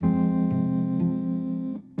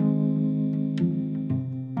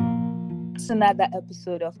another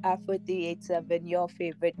episode of Afro 387, your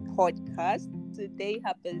favorite podcast. Today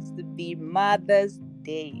happens to be Mother's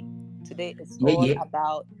Day. Today is all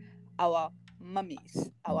about our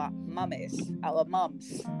mummies, our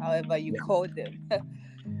moms, however you call them.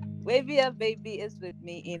 Wavy and Baby is with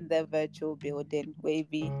me in the virtual building.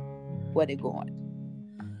 Wavy, what are you going?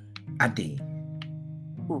 Ade.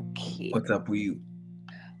 Okay. What's up with you?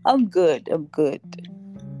 I'm good.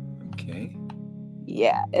 Okay.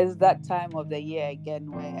 Yeah, it's that time of the year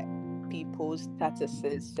again where people's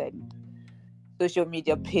statuses and social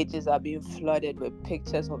media pages are being flooded with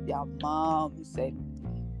pictures of their moms and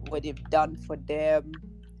what they've done for them,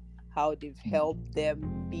 how they've helped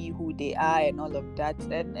them be who they are and all of that.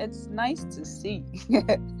 And it's nice to see.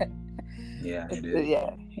 Yeah, it is.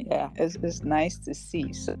 Yeah, it's nice to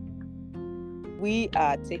see. So we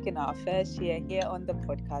are taking our first share here on the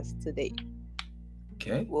podcast today.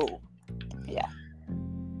 Okay. Whoa. Yeah.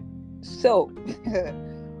 So,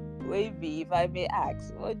 Wavy, if I may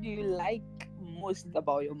ask, what do you like most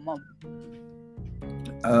about your mom?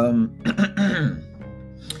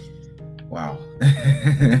 Wow.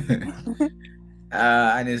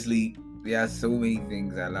 Honestly, there are so many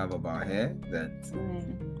things I love about her that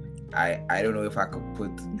I don't know if I could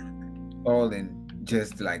put all in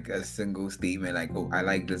just like a single statement, like, oh, I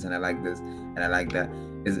like this and I like this and I like that.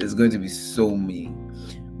 It's going to be so many.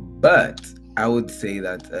 But I would say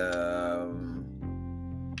that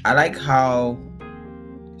I like how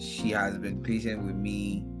she has been patient with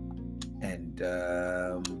me and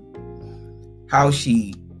how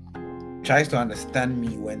she tries to understand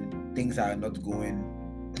me when things are not going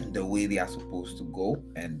the way they are supposed to go,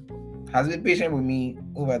 and has been patient with me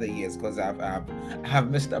over the years, because I've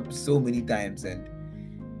messed up so many times, and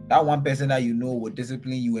that one person that you know would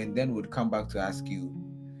discipline you and then would come back to ask you,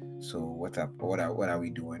 so what's up? What are we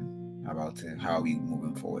doing about it? How are we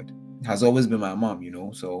moving forward? It has always been my mom,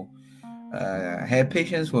 so her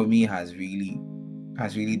patience for me has really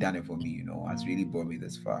done it for me, has really brought me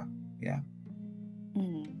this far. Yeah.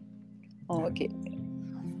 Oh, okay.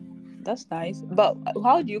 That's nice. But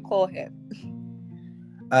how do you call her?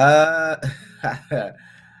 I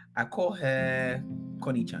call her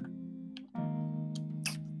Connie-chan.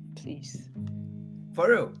 Please. For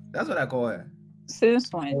real, that's what I call her.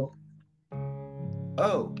 Since when?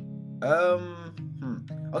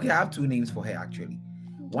 Okay, I have two names for her actually.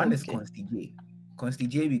 One is Consti J. Consti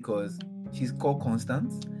J because she's called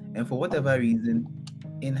Constance, and for whatever reason,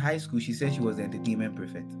 in high school she said she was the entertainment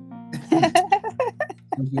prefect.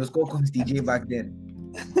 She was called Consti J back then.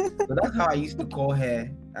 So that's how I used to call her.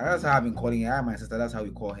 That's how I've been calling her. My sister, that's how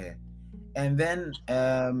we call her. And then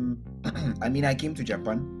I came to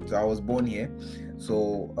Japan, so I was born here.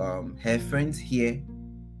 So her friends here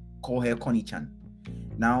call her Connie-chan.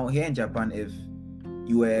 Now here in Japan, if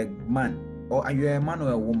you are a man or you're a man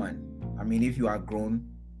or a woman, if you are grown,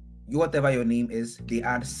 whatever your name is, they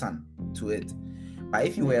add san to it. But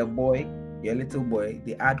if you were a boy, you're a little boy,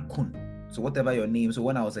 they add kun. So whatever your name. So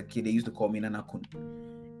when I was a kid, they used to call me Nana Kun.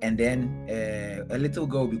 And then a little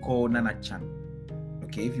girl will be called Nana-chan.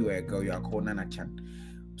 Okay, if you were a girl, you are called Nana-chan.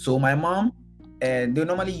 So my mom, they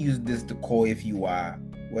normally use this to call if you are,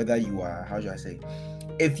 whether you are, how should I say,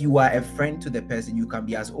 if you are a friend to the person, you can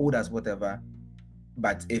be as old as whatever.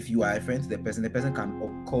 But if you are a friend to the person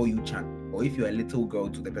can call you Chan. Or if you're a little girl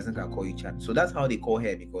to the person can call you Chan. So that's how they call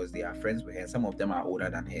her, because they are friends with her. Some of them are older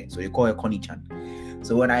than her. So they call her Connie-chan.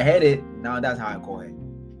 So when I heard it, now that's how I call her.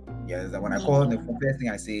 Yes, when I call her, the first thing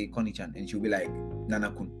I say Connie-chan, and she'll be like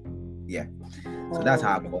Nana-kun. Yeah. So that's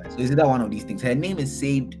how I call her. So is that one of these things? Her name is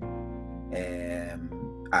saved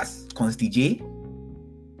as Consti J,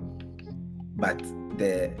 but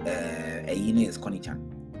the Aine is Connie-chan.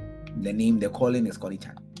 The calling is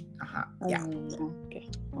Connie-chan. Yeah.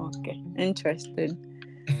 Okay. Interesting.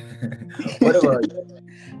 What about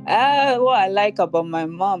you? What I like about my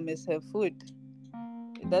mom is her food.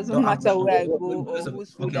 It doesn't matter where I go or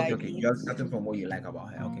whose food I eat. You're starting from what you like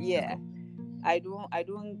about her. Okay. Yeah. I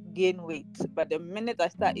don't gain weight, but the minute I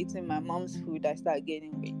start eating my mom's food, I start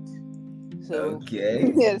gaining weight. So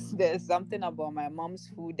okay. Yes, there's something about my mom's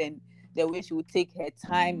food and the way she would take her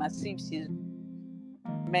time as if she's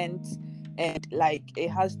meant, and like it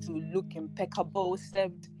has to look impeccable,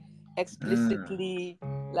 served explicitly.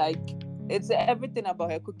 Like it's everything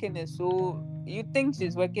about her cooking is so, you think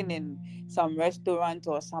she's working in some restaurant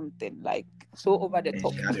or something, like so over the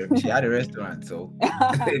top. She had a restaurant, so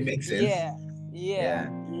it makes sense. Yeah.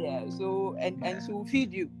 So and she will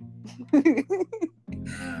feed you.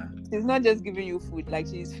 She's not just giving you food, like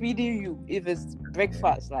she's feeding you. If it's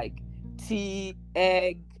breakfast, like tea,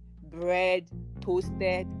 egg, bread,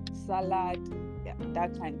 toasted, salad, yeah,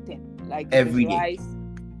 that kind of thing. Like if Every it's day. rice.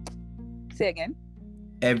 Say again.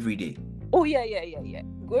 Every day. Oh yeah.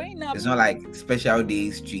 Growing up, It's not like special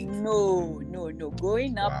days treat. no.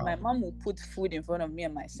 Growing up, Wow. my mom will put food in front of me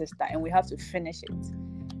and my sister, and we have to finish it.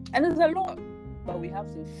 And it's a lot, but we have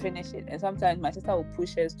to finish it. And sometimes my sister will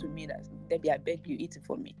push us to me that, Debbie, I beg you, eat it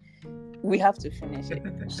for me. We have to finish it.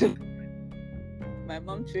 So my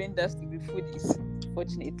mom trained us to be foodies,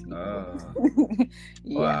 fortunately.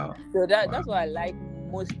 Yeah. Wow. So that's what I like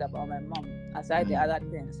most about my mom, aside the other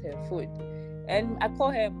things, her food. And I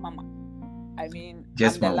call her Mama. I mean,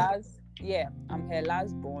 Just I'm Mama. I'm her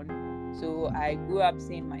last born. So I grew up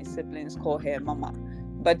seeing my siblings call her Mama.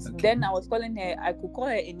 But then I was calling her, I could call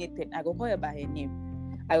her anything. I could call her by her name.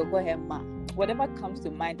 I could call her Ma. Whatever comes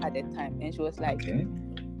to mind at the time. And she was like,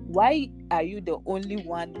 why are you the only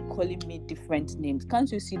one calling me different names?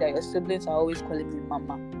 Can't you see that your siblings are always calling me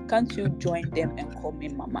Mama? Can't you join them and call me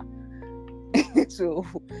Mama? So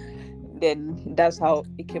then that's how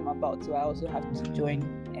it came about. So I also have to join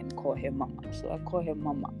and call her Mama. So I call her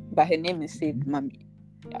Mama. But her name is saved Mommy.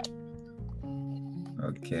 Yeah.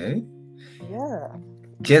 Okay. Yeah.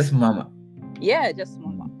 Just Mama. Yeah, just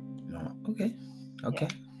Mama. Mama. Okay. Yeah.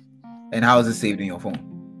 And how is it saved in your phone?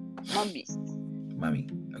 Mommy.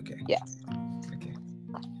 Okay. Yeah. Okay.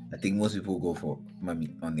 I think most people go for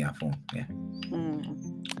Mommy on their phone. Yeah.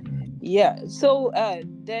 Yeah. So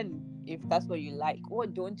then, if that's what you like,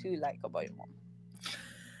 what don't you like about your mom?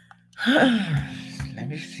 Let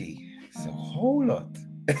me see. It's a whole lot.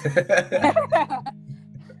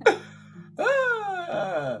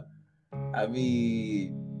 I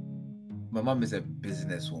mean, my mom is a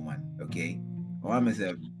businesswoman. Okay, my mom is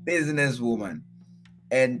a businesswoman,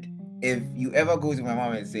 and if you ever go to my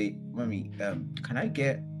mom and say, "Mommy, can I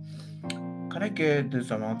get this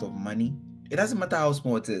amount of money?" It doesn't matter how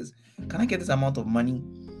small it is. Can I get this amount of money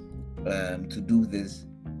to do this,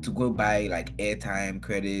 to go buy like airtime,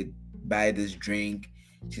 credit, buy this drink?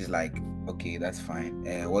 She's like, okay, that's fine.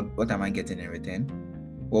 What am I getting in return?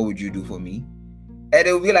 What would you do for me? And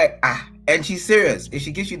it will be like, and she's serious. If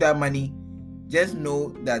she gives you that money, just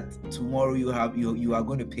know that tomorrow you are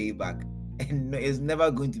going to pay back. And it's never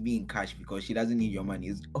going to be in cash because she doesn't need your money.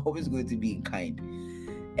 It's always going to be in kind.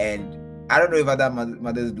 And I don't know if other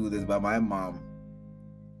mothers do this, but my mom,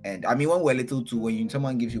 and I mean, when we're little too, when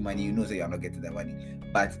someone gives you money, you know, say you're not getting the money.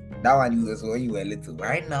 But that one you was when you were little.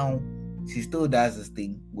 Right now, she still does this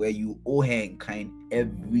thing where you owe her in kind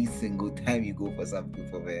every single time you go for something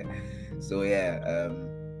for her. So yeah,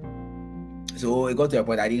 so it got to a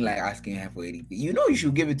point I didn't like asking her for anything. You know, you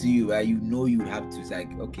should give it to you, right? You know, you have to. It's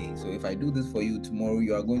like, okay, so if I do this for you tomorrow,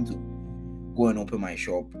 you are going to go and open my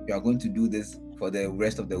shop. You are going to do this for the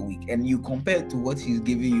rest of the week. And you compare to what she's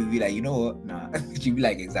giving you, be like, you know what? Nah. She'll be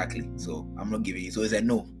like, exactly. So I'm not giving you. So it's a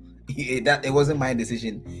no. It wasn't my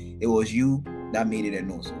decision. It was you that made it a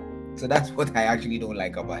no. So that's what I actually don't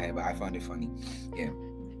like about her, but I found it funny. Yeah.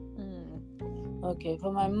 Okay,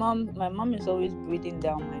 for my mom is always breathing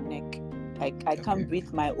down my neck. Like I can't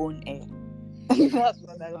breathe my own air. That's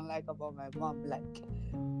what I don't like about my mom. Like,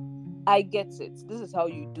 I get it. This is how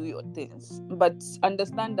you do your things. But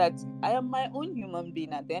understand that I am my own human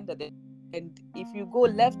being at the end of the day. And if you go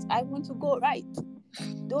left, I want to go right.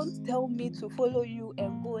 Don't tell me to follow you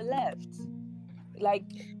and go left. Like,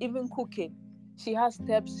 even cooking, she has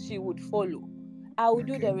steps she would follow. I will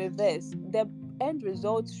do the reverse. The end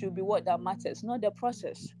result should be what that matters, not the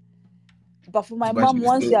process. But for my mom,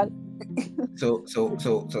 once you are... So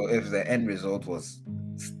if the end result was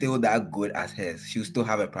still that good as hers, she'll still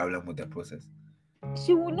have a problem with the process.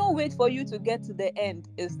 She will not wait for you to get to the end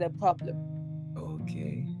is the problem.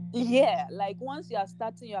 Okay. Yeah, like once you are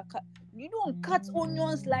starting your you don't cut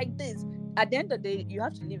onions like this. At the end of the day, you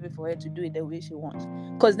have to leave it for her to do it the way she wants.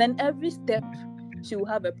 Because then every step, she will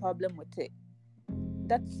have a problem with it.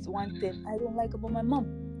 That's one thing I don't like about my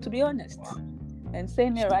mom, to be honest. Wow. And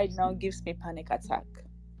saying it right now gives me panic attack.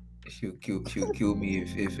 She'll kill me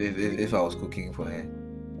if I was cooking for her.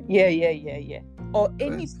 Yeah. Or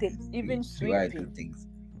anything, even sweeping. Things.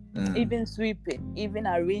 Even sweeping, even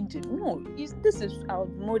arranging. No, this is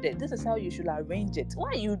outmoded. This is how you should arrange it.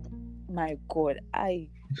 Why you? My God, I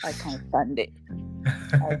can't stand it.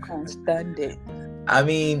 I can't stand it. I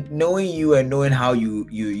mean, knowing you and knowing how you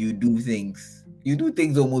do things, you do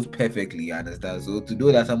things almost perfectly. You understand? So to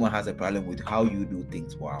know that someone has a problem with how you do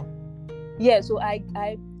things, wow. Yeah, so I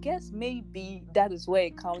guess maybe that is where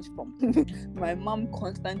it comes from. My mom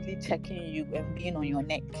constantly checking you and being on your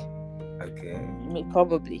neck. Okay.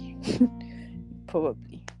 Probably.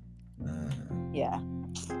 Yeah.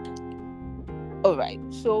 All right.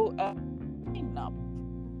 So, up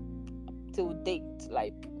to date,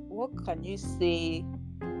 like, what can you say,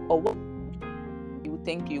 or what you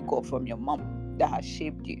think you got from your mom that has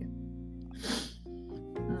shaped you?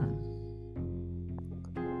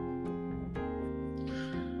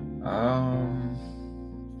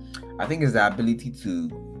 I think it's the ability to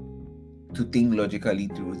think logically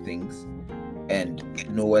through things and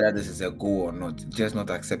know whether this is a goal or not. Just not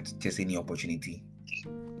accept just any opportunity.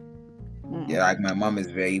 Yeah, like my mom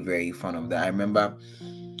is very, very fond of that. I remember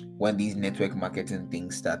when these network marketing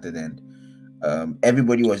things started and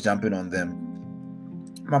everybody was jumping on them.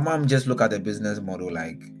 My mom just looked at the business model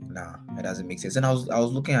like, nah, it doesn't make sense. And I was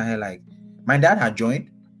looking at her like, my dad had joined,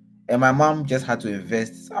 and my mom just had to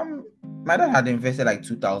invest my dad had invested like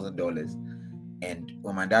 $2,000, and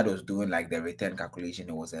when my dad was doing like the return calculation,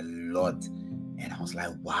 it was a lot, and I was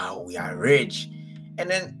like, wow, we are rich. And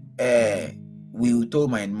then we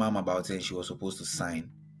told my mom about it, and she was supposed to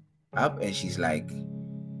sign up, and she's like,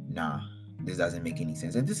 nah, this doesn't make any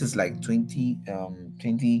sense. And this is like 20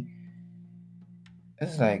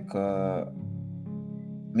 this is like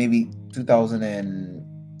maybe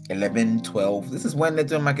 2011, 12. This is when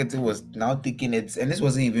network marketing was now taking it, and this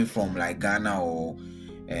wasn't even from like Ghana or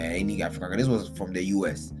any African country. This was from the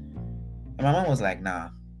US. And my mom was like, nah,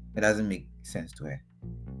 it doesn't make sense to her.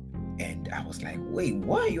 And I was like, wait,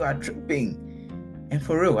 why you are tripping? And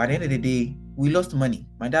for real, at the end of the day, we lost money.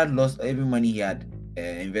 My dad lost every money he had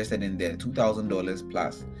invested in there, $2,000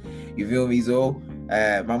 plus. You feel me? So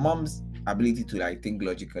my mom's ability to like think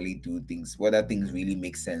logically, do things, whether things really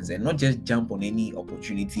make sense, and not just jump on any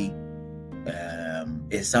opportunity,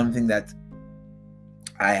 is something that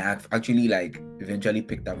I have actually like eventually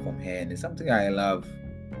picked up from her, and it's something I love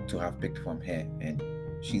to have picked from her. And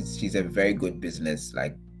she's a very good business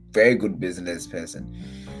person.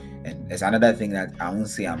 And it's another thing that I won't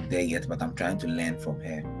say I'm there yet, but I'm trying to learn from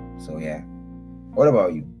her. So yeah. What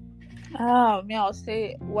about you? Me, I'll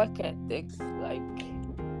say work ethics. Like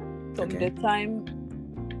from the time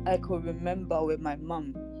I could remember with my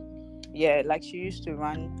mom, yeah, like she used to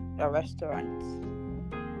run a restaurant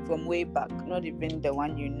from way back, not even the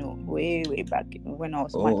one way back when I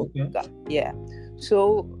was much younger. Yeah.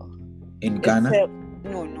 So in Ghana?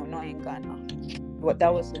 No, not in Ghana. But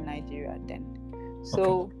that was in Nigeria then.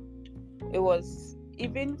 So it was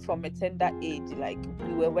even from a tender age, like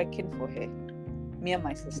we were working for her, me and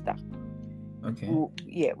my sister.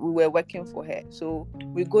 We were working for her. So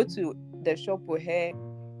we go to the shop with her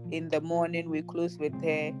in the morning, we close with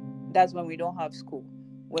her. That's when we don't have school.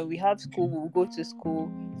 When we have school, we'll go to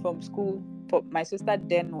school. From school, my sister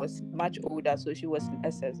then was much older, so she was in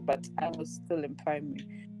SS, but I was still in primary.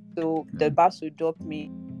 So the bus would drop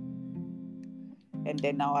me, and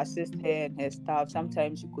then I'll assist her and her staff.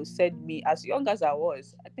 Sometimes she could send me, as young as I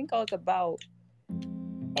was, I think I was about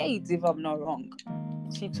 8, if I'm not wrong.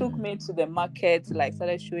 She took me to the market, like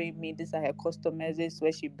started showing me these are her customers, this is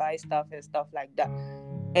where she buys stuff and stuff like that.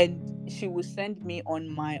 And she would send me on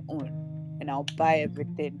my own, and I'll buy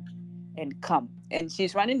everything and come. And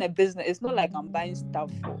she's running a business. It's not like I'm buying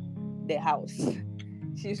stuff for the house.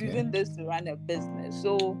 She's using this to run a business.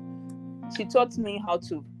 So she taught me how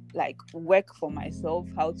to like work for myself,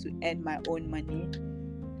 how to earn my own money,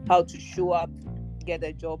 how to show up, get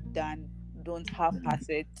a job done, don't half-pass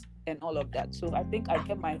it, and all of that. So I think I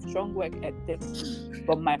get my strong work ethics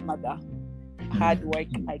from my mother. Hard work,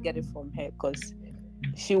 I get it from her, because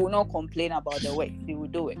she will not complain about the work. She will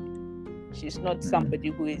do it. She's not somebody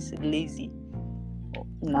who is lazy.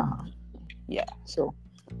 Nah. Yeah. So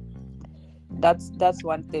that's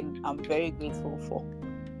one thing I'm very grateful for.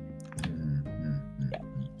 Yeah.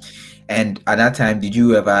 And at that time, did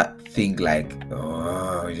you ever think like,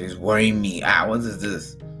 oh, it's worrying me? What is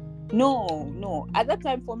this? No. At that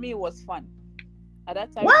time, for me, it was fun. At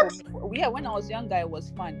that time, when I was younger, it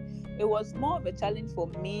was fun. It was more of a challenge for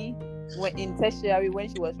me in tertiary when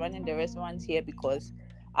she was running the restaurant here, because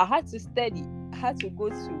I had to study. I had to go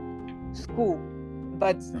to school.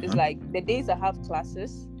 But it's like the days I have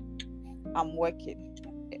classes, I'm working.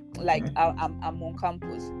 Like I'm on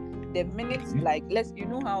campus. The minutes, like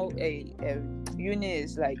how a uni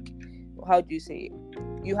is like, how do you say it?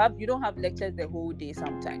 You don't have lectures the whole day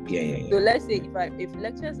sometimes. Yeah. So let's say if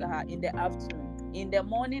lectures are in the afternoon, in the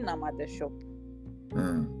morning I'm at the shop.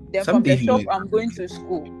 Then from the shop I'm going to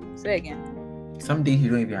school. Say again. Some days you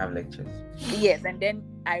don't even have lectures. Yes, and then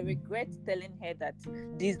I regret telling her that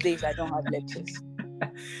these days I don't have lectures.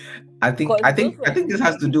 I think this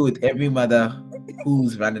has to do with every mother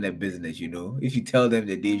who's running a business, if you tell them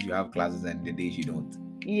the days you have classes and the days you don't.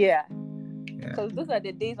 Yeah. Because those are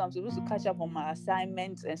the days I'm supposed to catch up on my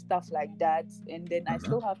assignments and stuff like that, and then I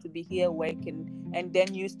still have to be here working, and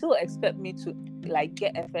then you still expect me to like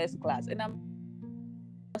get a first class, and I'm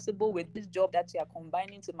possible with this job that you are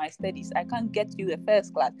combining to my studies? I can't get you a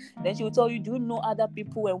first class. Then she will tell you, do you know other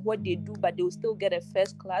people and what they do, but they will still get a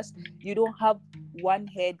first class? You don't have one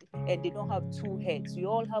head and they don't have two heads. You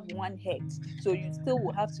all have one head. So you still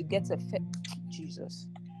will have to get a Jesus.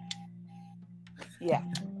 Yeah.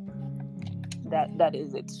 That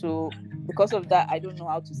is it. So because of that, I don't know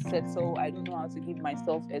how to settle. I don't know how to give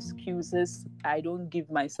myself excuses. I don't give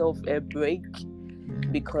myself a break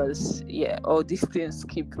because all these things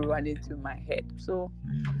keep running through my head. So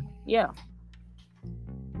yeah.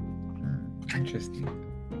 Interesting.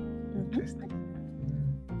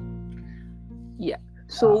 Yeah.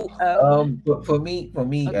 So but for me,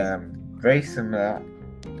 very similar.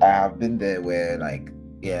 I have been there where I've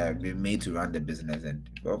been made to run the business, and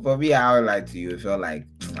for me, I would like to you. It felt like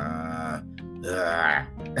I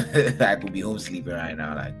could be home sleeping right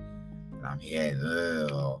now. Like I'm here.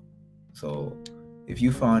 So if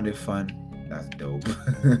you found it fun, that's dope.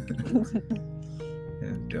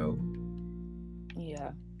 That's dope.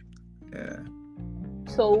 Yeah. Yeah.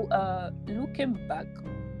 So looking back,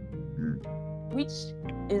 which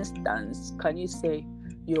instance can you say,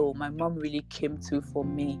 my mom really came through for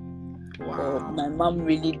me? Wow. Or my mom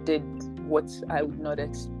really did what I would not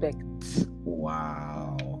expect.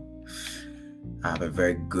 Wow. I have a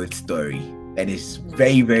very good story. And it's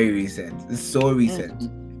very, very recent. It's so recent.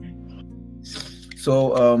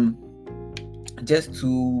 So just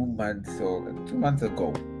 2 months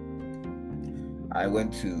ago, I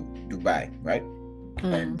went to Dubai, right?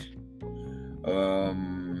 And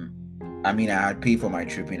I had paid for my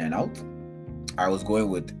trip in and out. I was going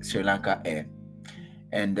with Sri Lanka Air.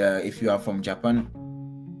 And if you are from Japan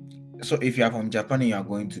and you are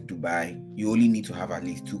going to Dubai, you only need to have at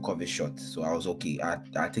least 2 COVID shots. So I was okay. I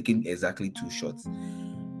had taken exactly 2 shots.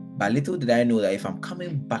 But little did I know that if I'm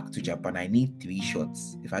coming back to Japan, I need 3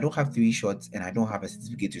 shots. If I don't have 3 shots and I don't have a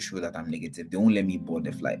certificate to show that I'm negative, they won't let me board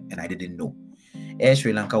the flight. And I didn't know. Air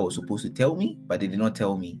Sri Lanka was supposed to tell me, but they did not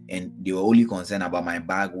tell me. And they were only concerned about my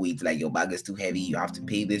bag weight. Like, your bag is too heavy. You have to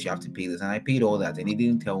pay this. And I paid all that. And they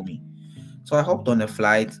didn't tell me. So I hopped on a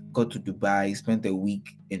flight, got to Dubai, spent a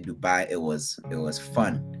week in Dubai. It was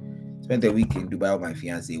fun. Spent a week in Dubai with my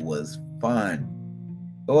fiance. It was fun.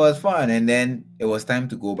 And then it was time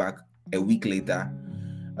to go back. A week later,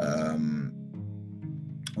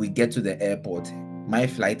 we get to the airport. My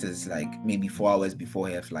flight is like maybe 4 hours before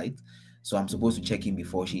her flight, so I'm supposed to check in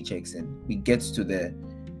before she checks in. We get to the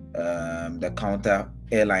counter,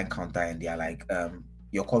 airline counter, and they are like,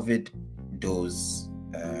 your COVID dose.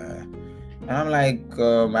 And I'm like,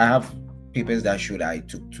 I have papers that show that I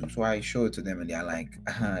took 2. So I show it to them and they're like,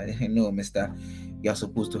 no, mister, you're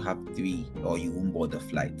supposed to have 3 or you won't board the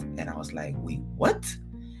flight. And I was like, wait, what?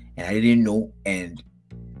 And I didn't know. And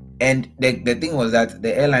the thing was that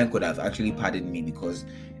the airline could have actually pardoned me because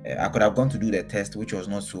I could have gone to do the test, which was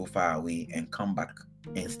not so far away, and come back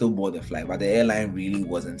and still board the flight. But the airline really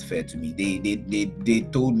wasn't fair to me. They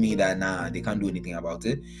told me that they can't do anything about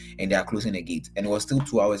it and they are closing the gate. And it was still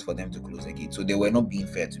 2 hours for them to close the gate. So they were not being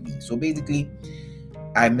fair to me. So basically,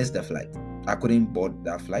 I missed the flight. I couldn't board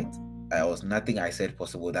that flight. There was nothing I said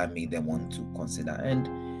possible that made them want to consider. And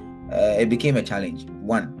it became a challenge.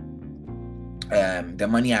 1, the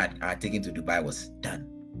money I had taken to Dubai was done.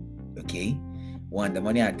 Okay? 1, the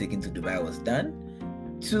money I had taken to Dubai was done.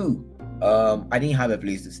 2, I didn't have a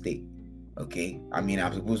place to stay. Okay, I'm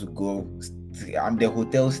supposed to go. The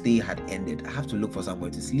hotel stay had ended. I have to look for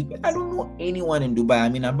somewhere to sleep. I don't know anyone in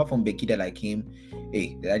Dubai. Apart from Becky that I came.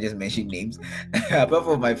 Hey, did I just mention names? Apart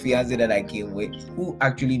from my fiance that I came with, who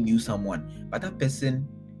actually knew someone, but that person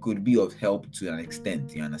could be of help to an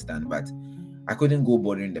extent. You understand? But I couldn't go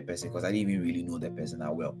bothering the person because I didn't even really know the person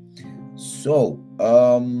that well. So,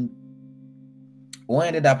 what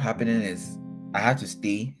ended up happening is I had to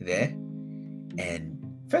stay there. And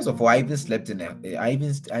first of all, I even slept in the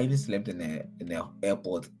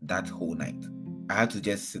airport that whole night. I had to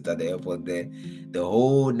just sit at the airport there the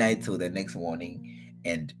whole night till the next morning.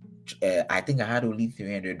 And I think I had only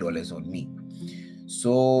 $300 on me.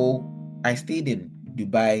 So I stayed in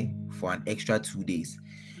Dubai for an extra 2 days.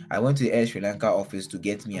 I went to the Air Sri Lanka office to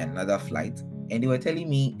get me another flight. And they were telling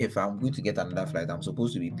me if I'm going to get another flight, I'm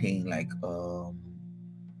supposed to be paying like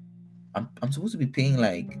I'm supposed to be paying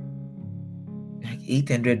like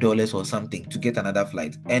 $800 or something to get another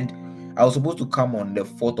flight. And I was supposed to come on the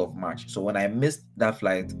 4th of March. So when I missed that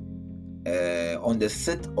flight on the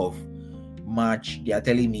 6th of March, they are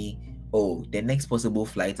telling me, oh, the next possible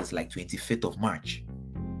flight is like 25th of March.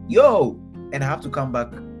 And I have to come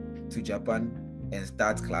back to Japan and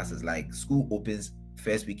start classes. Like, school opens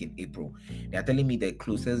first week in April. They are telling me the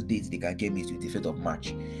closest dates they can get me is 25th of March.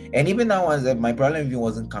 And even now, as my problem even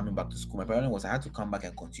wasn't coming back to school. My problem was I had to come back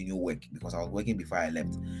and continue work because I was working before I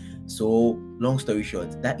left. So long story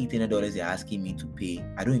short, that $800 they're asking me to pay,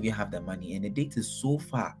 I don't even have the money, and the date is so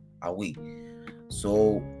far away.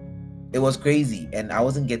 So it was crazy, and I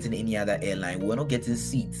wasn't getting any other airline. We were not getting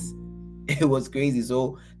seats. It was crazy.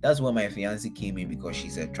 So that's when my fiance came in because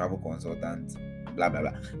she's a travel consultant, blah blah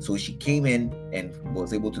blah. So she came in and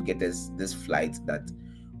was able to get us this flight that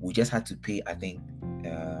we just had to pay. I think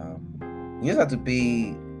we just had to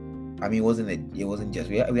pay. I mean, it wasn't just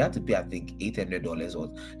we had to pay. I think $800 or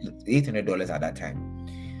 $800 at that time.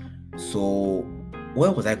 So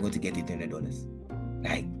where was I going to get $800?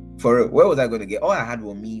 Like, where was I going to get? All I had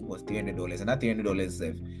with me was $300, and that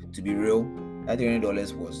 $300, to be real, that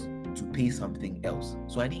 $300 was to pay something else.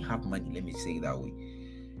 So I didn't have money. Let me say it that way.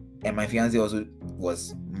 And my fiance also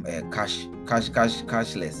was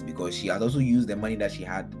cashless because she had also used the money that she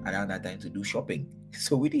had around that time to do shopping.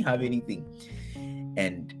 So we didn't have anything.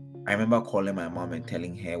 And I remember calling my mom and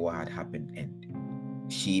telling her what had happened, and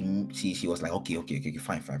she was like, okay,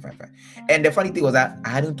 fine. And the funny thing was that I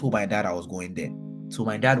hadn't told my dad I was going there. So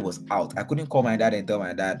my dad was out. I couldn't call my dad and tell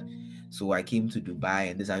my dad. So I came to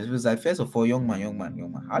Dubai, and this I was like, first of all, young man,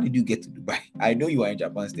 how did you get to Dubai? I know you are in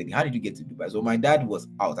Japan studying. How did you get to Dubai? So my dad was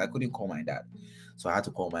out. I couldn't call my dad. So I had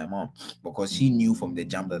to call my mom because she knew from the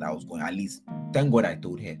jump that I was going. At least, thank God I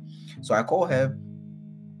told her. So I call her,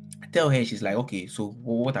 tell her, she's like, okay, so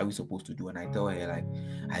what are we supposed to do? And I tell her, like,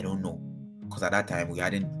 I don't know. Because at that time, we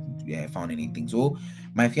hadn't found anything. So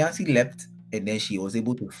my fiancé left, and then she was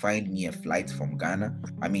able to find me a flight from Ghana.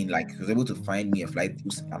 I mean, like, she was able to find me a flight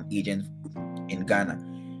through an agent in Ghana.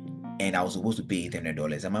 And I was supposed to pay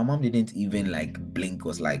 $800. And my mom didn't even, like, blink.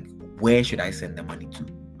 Was like, where should I send the money to?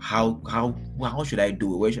 How should I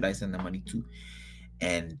do it? Where should I send the money to?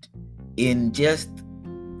 And in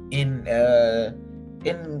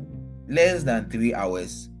less than 3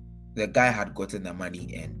 hours, the guy had gotten the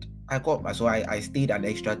money, and I stayed an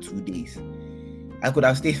extra 2 days. I could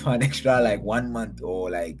have stayed for an extra like 1 month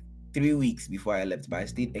or like 3 weeks before I left, but I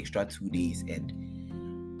stayed extra 2 days. And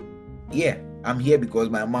yeah, I'm here because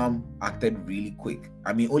my mom acted really quick.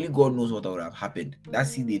 I mean, only God knows what would have happened. That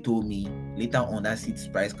seat, they told me later on, that seat's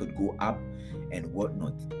price could go up and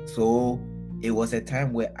whatnot. So it was a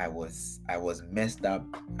time where I was messed up.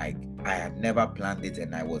 Like, I had never planned it,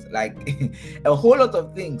 and I was like a whole lot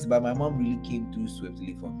of things, but my mom really came through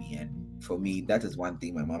swiftly for me. And for me, that is one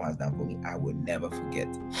thing my mom has done for me I will never forget.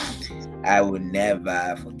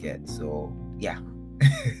 So yeah.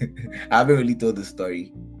 I haven't really told the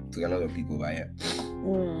story to a lot of people, but yeah.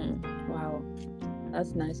 Wow,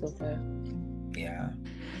 that's nice of her. Yeah.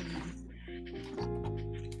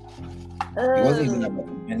 It wasn't even about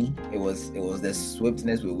the money. It was the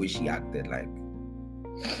swiftness with which she acted, like.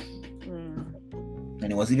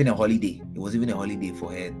 And it was even a holiday. It was even a holiday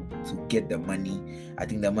for her to get the money. I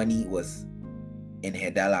think the money was in her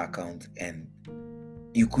dollar account, and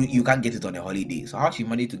you can't get it on a holiday. So how she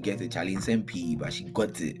managed to get a challenge MP, but she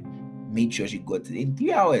got it. Made sure she got it in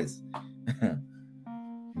 3 hours.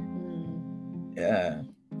 Yeah.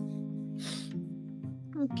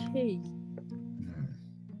 Okay.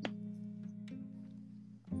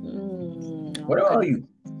 What about you?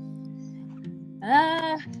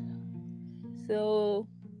 So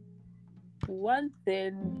one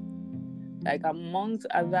thing, like amongst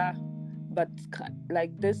other, but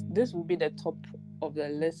like this will be the top of the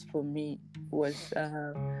list for me, was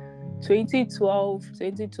 2012.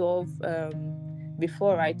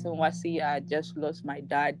 Before writing WASSCE, I had just lost my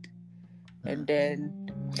dad, and then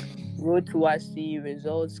wrote WASSCE,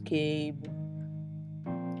 results came.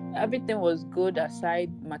 Everything was good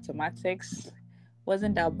aside mathematics.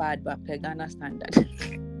 Wasn't that bad, but per Ghana standard.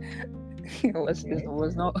 it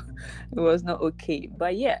was not okay.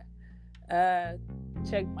 But yeah,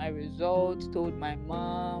 checked my results, told my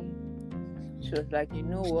mom. She was like, you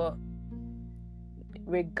know what,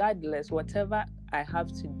 regardless, whatever I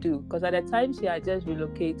have to do, because at the time she had just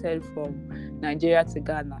relocated from Nigeria to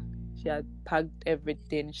Ghana. She had packed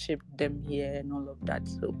everything, shipped them here and all of that.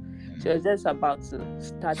 So she was just about to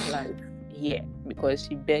start life here because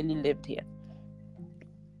she barely lived here.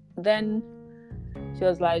 Then she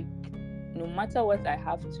was like, no matter what I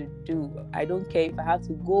have to do, I don't care if I have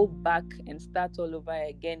to go back and start all over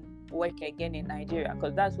again, work again in Nigeria,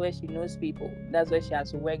 because that's where she knows people. That's where she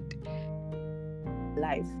has worked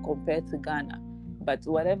life compared to Ghana. But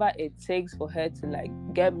whatever it takes for her to like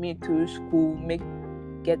get me through school,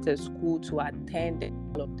 get a school to attend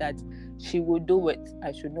and all of that, she would do it.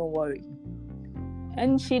 I should not worry.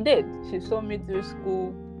 And she did. She saw me through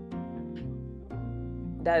school.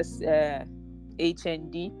 that's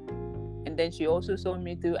HND, and then she also saw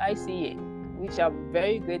me through ICA, which I'm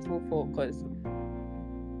very grateful for, because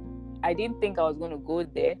I didn't think I was going to go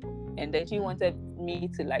there. And then she wanted me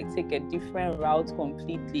to like take a different route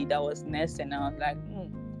completely, that was nursing. I was like,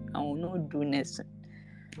 I will not do nursing.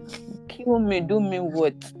 Kill me, do me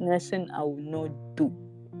what? Nursing I will not do.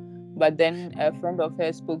 But then a friend of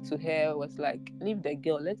hers spoke to her, was like, leave the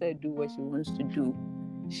girl, let her do what she wants to do.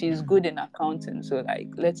 She's good in accounting, so like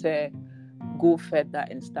let her go further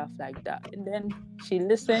and stuff like that. And then she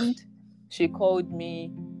listened. She called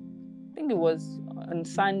me, I think it was on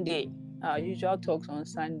Sunday. Our usual talks on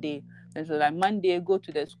Sunday. And so like Monday, go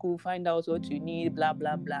to the school, find out what you need, blah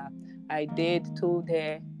blah blah. I did, told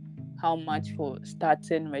her how much for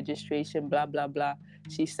starting registration, blah blah blah.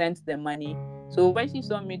 She sent the money. So when she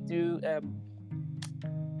saw me through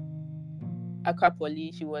Accra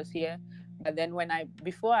Poly, she was here. But then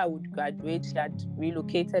before I would graduate, she had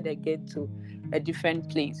relocated again to a different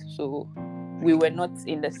place. So we were not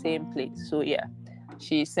in the same place. So yeah,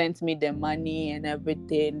 she sent me the money and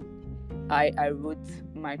everything. I wrote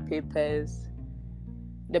my papers.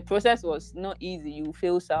 The process was not easy. You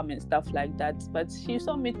fail some and stuff like that. But she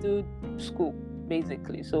saw me through school,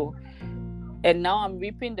 basically. So, and now I'm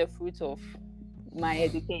reaping the fruits of my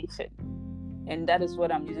education. And that is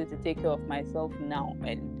what I'm using to take care of myself now.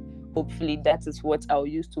 And hopefully that is what I'll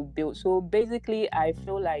use to build. So basically, I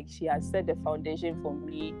feel like she has set the foundation for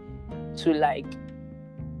me to like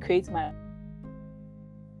create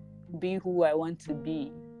be who I want to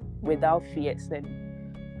be without fears. And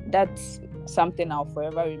that's something I'll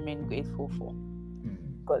forever remain grateful for.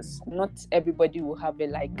 Because not everybody will have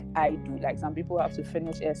it like I do. Like some people have to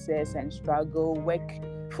finish SS and struggle, work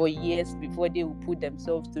for years before they will put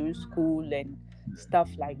themselves through school and stuff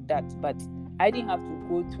like that. But I didn't have to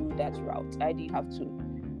go through that route. I didn't have to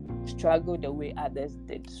struggle the way others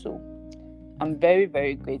did. So I'm very,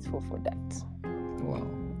 very grateful for that. Wow.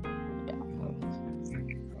 Yeah.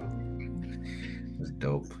 That's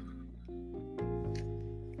dope.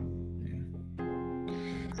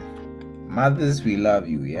 Mothers, we love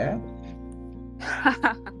you, yeah?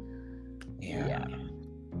 Yeah.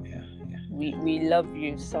 We love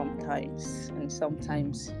you sometimes, and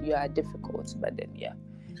sometimes you are difficult, but then we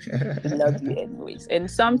love you anyways. And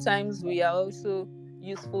sometimes we are also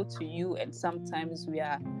useful to you, and sometimes we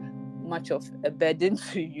are much of a burden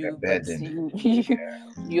to you, but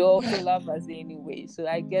you also love us anyway. So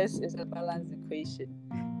I guess it's a balanced equation.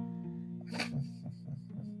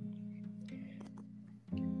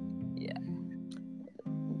 Yeah.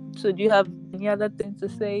 So do you have any other thing to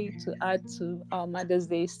say, to add to our Mother's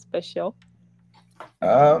Day special?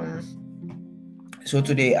 So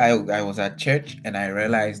today I was at church and I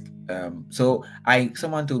realized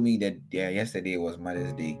someone told me that yesterday was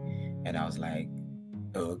Mother's Day, and I was like,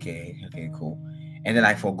 oh, okay, cool. And then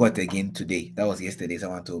I forgot again today. That was yesterday.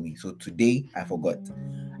 Someone told me. So today I forgot.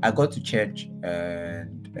 I got to church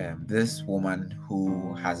and this woman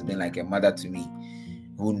who has been like a mother to me,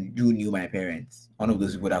 who knew my parents, one of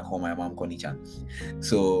those people that call my mom Connie-chan.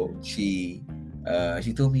 So she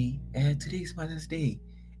told me, today is Mother's Day.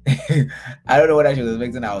 I don't know what she was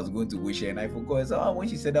expecting. I was going to wish her, and I forgot. So when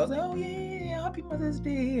she said that, I was like, oh yeah, happy Mother's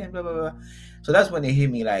Day, and blah blah blah. So that's when it hit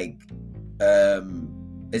me like,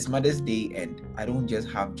 it's Mother's Day, and I don't just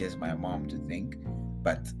have my mom to thank,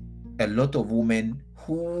 but a lot of women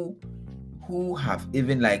who have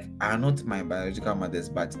even like are not my biological mothers,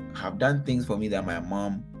 but have done things for me that my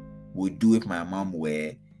mom would do if my mom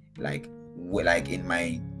were like in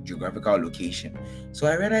my geographical location. So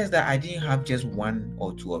I realized that I didn't have just one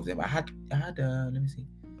or two of them. I had let me see,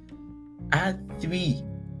 I had three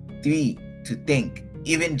to thank,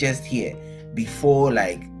 even just here before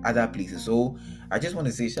like other places. So I just want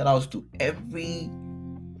to say shout outs to every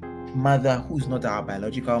mother who's not our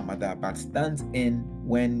biological mother but stands in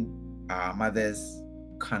when our mothers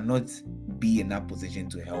cannot be in that position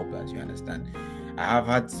to help us. You understand? I have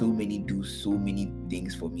had so many do so many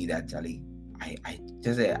things for me that actually I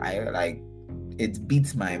like, it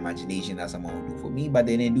beats my imagination that someone will do for me, but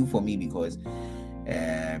then they do for me because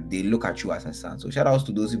they look at you as a son. So shout outs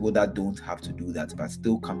to those people that don't have to do that but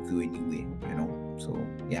still come through anyway, you know. So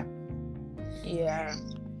yeah.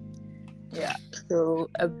 So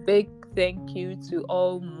a big thank you to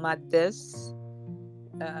all mothers,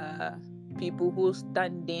 people who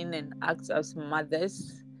stand in and act as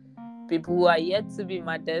mothers, people who are yet to be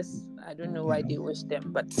mothers. I don't know why they wish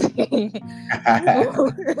them, but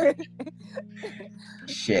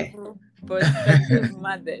Share. Prospective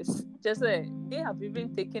mothers. Just they have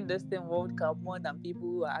even taken this thing World Cup more than people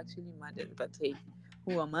who are actually mothers. But hey,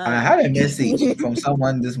 Who am I I? had a message from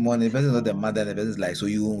someone this morning. The person's not the mother. The person's like, so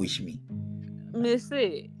you won't wish me. Me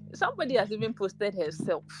say somebody has even posted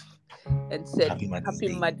herself and said, Happy Mother's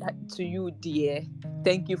Day. Mother to you, dear.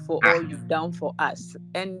 Thank you for all you've done for us.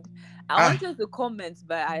 And I wanted to comment,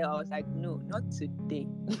 but I was like, no, not today.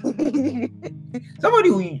 Somebody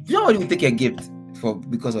will take a gift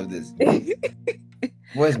because of this.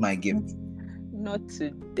 Where's my gift? Not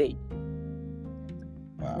today.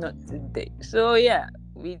 Wow. Not today. So yeah,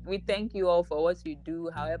 we thank you all for what you do,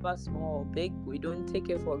 however small or big. We don't take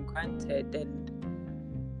it for granted, and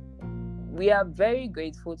we are very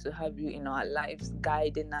grateful to have you in our lives,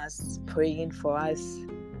 guiding us, praying for us,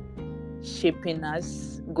 shaping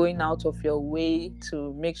us, going out of your way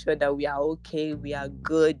to make sure that we are okay, we are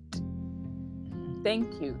good.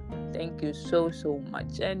 Thank you so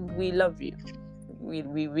much, and we love you. We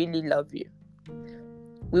really love you.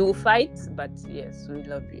 We will fight, but yes, we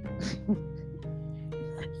love you.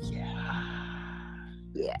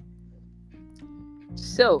 Yeah.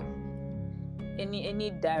 So,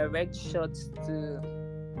 any direct shots to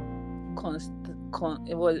what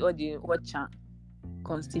Chan?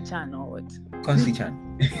 Consti Chan or what? Consti Chan.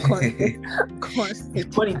 Consti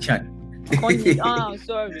Connie Chan.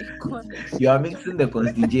 Sorry. You are mixing the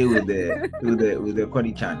Consti J with the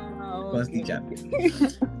Connie Chan. Consti Chan.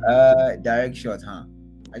 Direct shot, huh?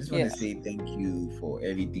 I just want to say thank you for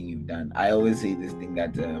everything you've done. I always say this thing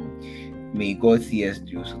that may God see us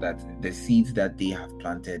through, so that the seeds that they have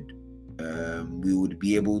planted, we would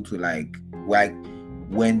be able to like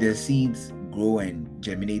when the seeds grow and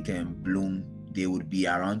germinate and bloom, they would be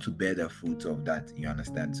around to bear the fruits of that. You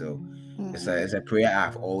understand? So it's a prayer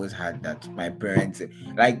I've always had, that my parents,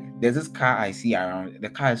 like, there's this car I see around. The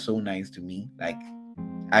car is so nice to me. Like,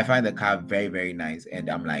 I find the car very, very nice, and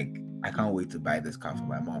I'm like, I can't wait to buy this car for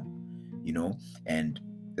my mom, and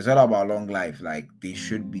it's all about long life. Like, they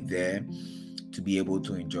should be there to be able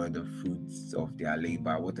to enjoy the fruits of their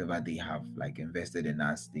labor, whatever they have like invested in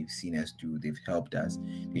us. They've seen us through, they've helped us.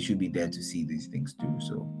 They should be there to see these things too.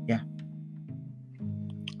 So yeah.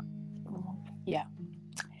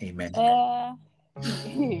 Amen. Amen.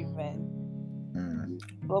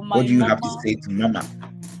 What do you have to say to mama?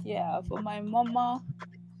 Yeah, for my mama,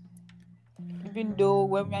 even though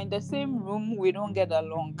when we're in the same room, we don't get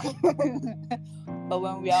along. But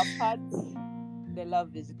when we are apart, the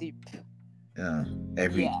love is deep. So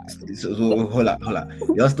hold up.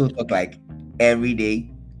 You all still talk like every day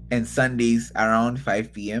and Sundays around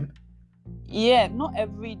 5 p.m.? Yeah, not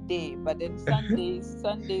every day, but then Sundays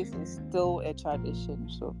is still a tradition.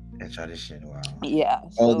 So a tradition, wow. Yeah.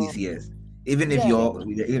 All these years. Even if you're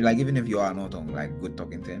not on like good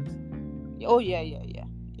talking terms. Oh yeah.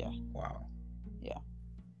 Wow.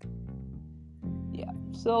 Yeah.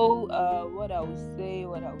 So what I would say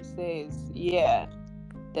is, yeah,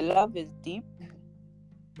 the love is deep,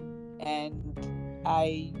 and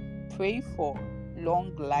I pray for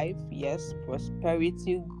long life, yes,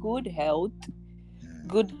 prosperity, good health,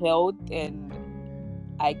 and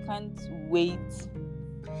I can't wait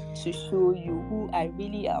to show you who I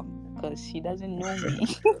really am, because she doesn't know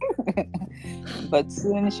me. But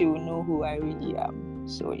soon she will know who I really am.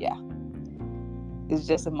 So yeah, it's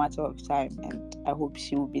just a matter of time, and I hope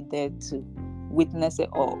she will be there to witness it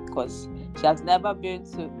all, because she has never been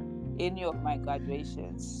to any of my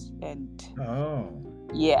graduations, and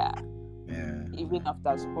even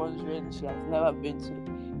after sponsoring, she has never been to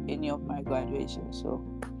any of my graduations. So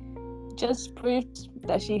just pray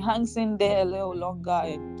that she hangs in there a little longer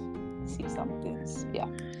and see some things. Yeah.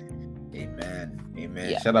 Amen.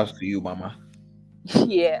 Yeah. Shout out to you, mama.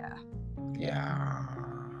 Yeah.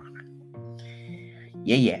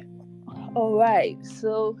 All right,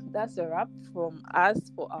 so that's a wrap from us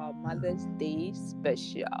for our Mother's Day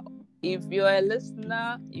special. If you're a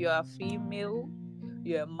listener, you're a female,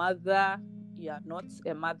 you're a mother, you are not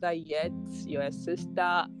a mother yet, you're a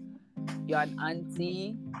sister, you're an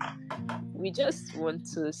auntie, we just want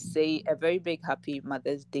to say a very big happy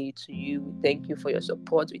Mother's Day to you. We thank you for your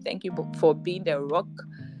support. We thank you for being the rock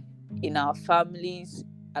in our families,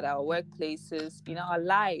 at our workplaces, in our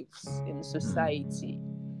lives, in society.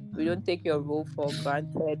 We don't take your role for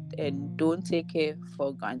granted, and don't take it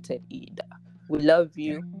for granted either. We love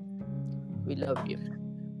you. We love you.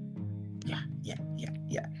 Yeah,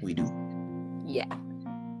 we do. Yeah.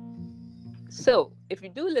 So, if you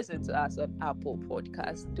do listen to us on Apple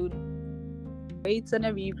Podcasts, do rate and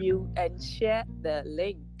a review and share the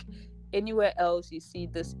link. Anywhere else you see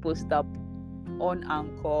this post up, on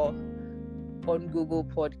Anchor, on Google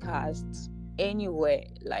Podcasts, anywhere,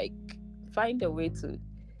 like, find a way to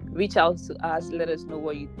reach out to us, let us know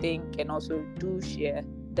what you think, and also do share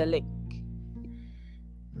the link.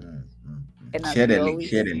 And as Share we the link. always,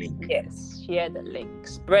 Share the link. yes, share the link.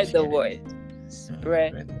 Spread Share the word.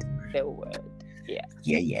 Spread Spread the word. Yeah.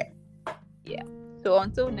 Yeah. Yeah. So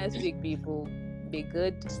until next week, people, be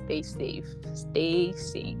good, stay safe. Stay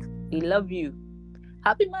safe. We love you.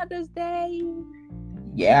 Happy Mother's Day.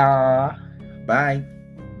 Yeah. Bye.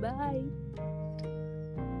 Bye.